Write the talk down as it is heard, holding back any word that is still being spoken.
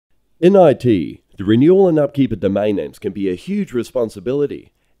In IT, the renewal and upkeep of domain names can be a huge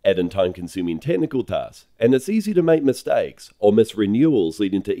responsibility, add-in time-consuming technical tasks, and it's easy to make mistakes or miss renewals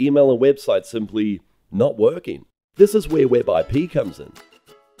leading to email and websites simply not working. This is where WebIP comes in.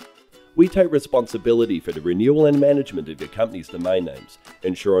 We take responsibility for the renewal and management of your company's domain names,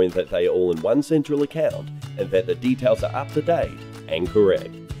 ensuring that they are all in one central account and that the details are up to date and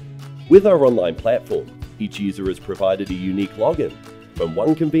correct. With our online platform, each user is provided a unique login. From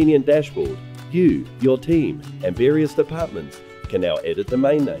one convenient dashboard, you, your team, and various departments can now edit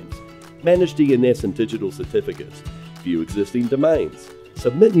domain names, manage DNS and digital certificates, view existing domains,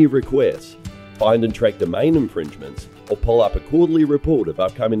 submit new requests, find and track domain infringements, or pull up a quarterly report of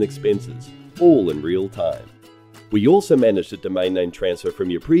upcoming expenses, all in real time. We also manage the domain name transfer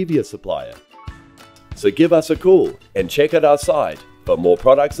from your previous supplier. So give us a call and check out our site for more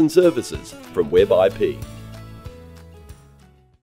products and services from WebIP.